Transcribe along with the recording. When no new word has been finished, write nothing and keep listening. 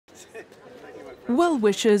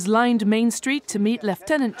Well-wishers lined Main Street to meet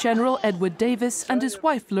Lieutenant General Edward Davis and his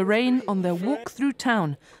wife Lorraine on their walk through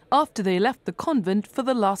town after they left the convent for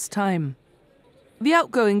the last time. The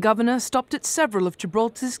outgoing governor stopped at several of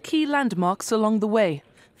Gibraltar's key landmarks along the way,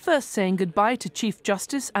 first saying goodbye to Chief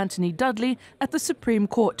Justice Anthony Dudley at the Supreme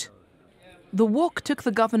Court. The walk took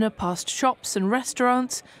the governor past shops and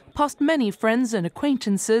restaurants, past many friends and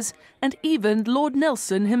acquaintances, and even Lord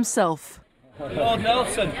Nelson himself. Lord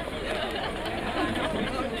Nelson.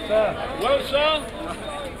 Sir. Well, sir,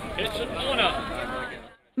 it's an honour.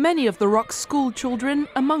 Many of the Rock's school children,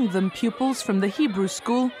 among them pupils from the Hebrew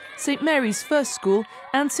School, St. Mary's First School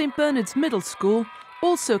and St. Bernard's Middle School,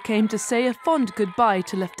 also came to say a fond goodbye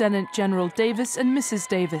to Lieutenant General Davis and Mrs.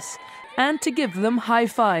 Davis, and to give them high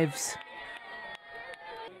fives.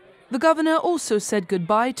 The governor also said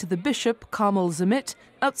goodbye to the bishop, Kamel Zamit,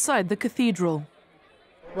 outside the cathedral.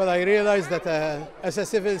 Well, I realized that as a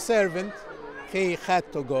civil servant, he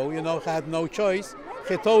had to go, he had no choice.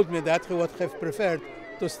 He told me that he would have preferred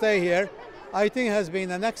to stay here. I think he has been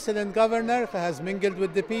an excellent governor. He has mingled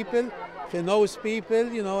with the people. He knows people,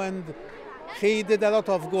 and he did a lot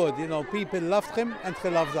of good. People loved him and he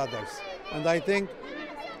loves others. And I think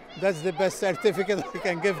that's the best certificate we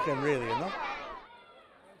can give him, really,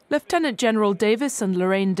 Lieutenant General Davis and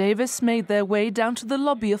Lorraine Davis made their way down to the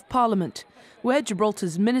lobby of Parliament, where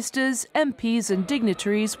Gibraltar's ministers, MPs and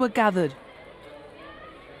dignitaries were gathered.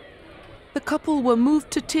 The couple were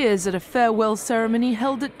moved to tears at a farewell ceremony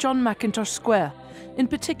held at John Mackintosh Square, in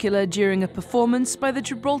particular during a performance by the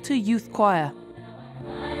Gibraltar Youth Choir.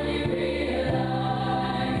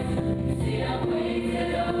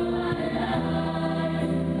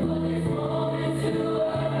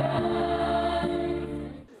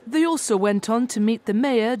 They also went on to meet the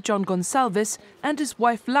mayor, John Gonsalves, and his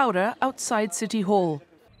wife Laura outside City Hall.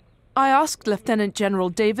 I asked Lieutenant General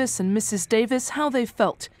Davis and Mrs. Davis how they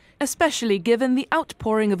felt, especially given the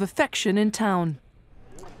outpouring of affection in town.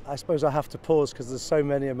 I suppose I have to pause because there's so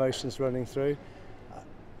many emotions running through.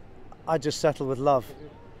 I just settle with love.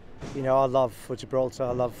 Our love for Gibraltar,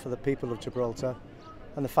 our love for the people of Gibraltar,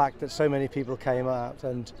 and the fact that so many people came out,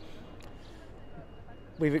 and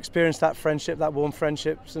we've experienced that friendship, that warm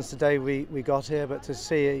friendship, since the day we got here, but to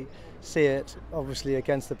see it, obviously,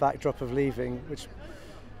 against the backdrop of leaving, which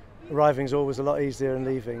arriving is always a lot easier than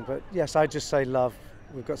leaving. But yes, I just say love.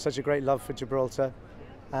 We've got such a great love for Gibraltar,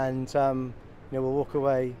 and we'll walk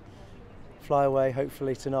away, fly away,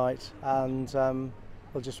 hopefully tonight, and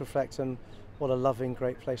we'll just reflect on what a loving,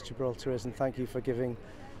 great place Gibraltar is. And thank you for giving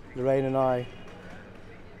Lorraine and I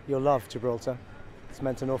your love, Gibraltar. It's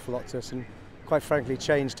meant an awful lot to us, and quite frankly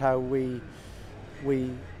changed how we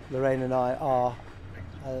Lorraine and I are,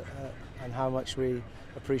 and how much we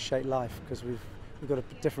appreciate life, because we've got a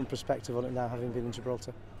different perspective on it now, having been in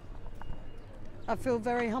Gibraltar. I feel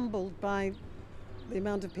very humbled by the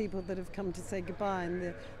amount of people that have come to say goodbye,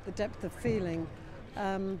 and the depth of feeling,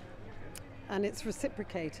 and it's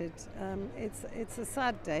reciprocated. It's a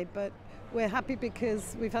sad day, but we're happy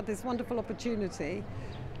because we've had this wonderful opportunity,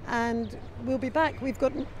 and we'll be back. We've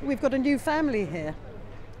got a new family here,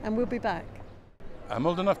 and we'll be back. I'm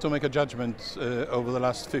old enough to make a judgment over the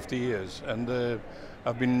last 50 years, and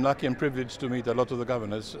I've been lucky and privileged to meet a lot of the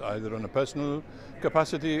governors, either on a personal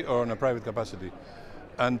capacity or on a private capacity.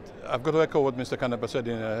 And I've got to echo what Mr. Canepa said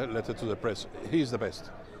in a letter to the press. He's the best.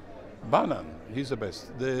 Bar none, he's the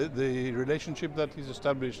best. The relationship that he's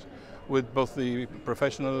established with both the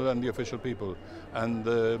professional and the official people and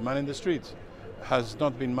the man in the street has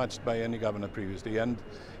not been matched by any governor previously. And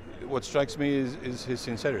what strikes me is his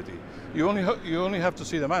sincerity. You only have to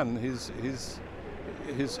see the man,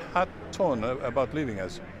 his heart torn about leaving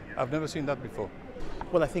us. I've never seen that before.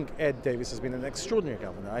 Well, I think Ed Davis has been an extraordinary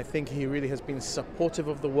governor. I think he really has been supportive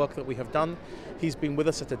of the work that we have done. He's been with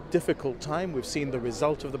us at a difficult time. We've seen the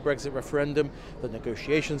result of the Brexit referendum, the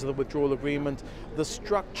negotiations of the withdrawal agreement, the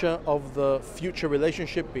structure of the future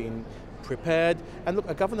relationship being prepared. And look,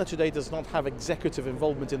 a governor today does not have executive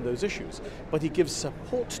involvement in those issues, but he gives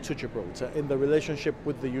support to Gibraltar in the relationship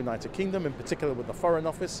with the United Kingdom, in particular with the Foreign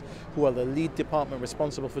Office, who are the lead department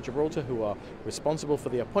responsible for Gibraltar, who are responsible for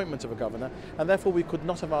the appointment of a governor, and therefore we could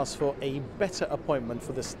not have asked for a better appointment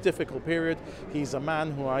for this difficult period. He's a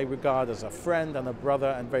man who I regard as a friend and a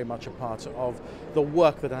brother, and very much a part of the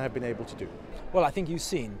work that I have been able to do. Well, I think you've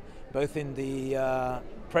seen, both in the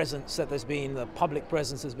presence that there's been, the public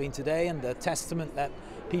presence has been today, and the testament that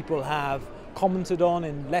people have commented on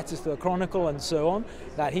in letters to the Chronicle and so on,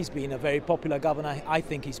 that he's been a very popular governor. I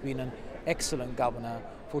think he's been an excellent governor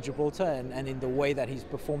for Gibraltar, and in the way that he's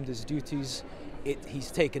performed his duties,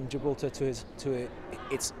 he's taken Gibraltar to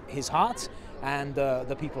his heart, and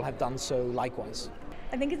the people have done so likewise.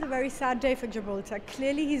 I think it's a very sad day for Gibraltar.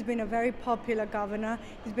 Clearly he's been a very popular governor.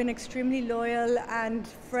 He's been extremely loyal and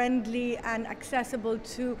friendly and accessible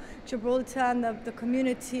to Gibraltar and the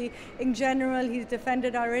community in general. He's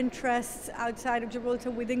defended our interests outside of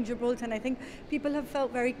Gibraltar, within Gibraltar, and I think people have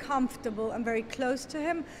felt very comfortable and very close to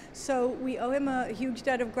him. So we owe him a huge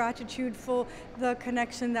debt of gratitude for the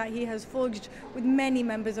connection that he has forged with many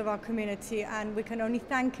members of our community, and we can only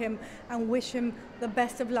thank him and wish him the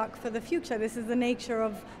best of luck for the future. This is the nature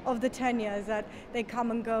of the tenures, that they come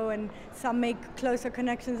and go, and some make closer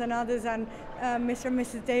connections than others, and Mr. and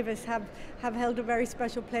Mrs. Davis have held a very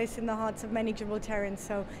special place in the hearts of many Gibraltarians.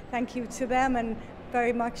 So thank you to them, and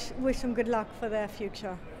very much wish them good luck for their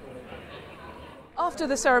future. After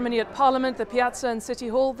the ceremony at Parliament, the Piazza and City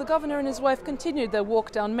Hall, the Governor and his wife continued their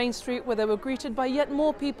walk down Main Street, where they were greeted by yet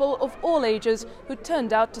more people of all ages who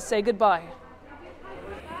turned out to say goodbye.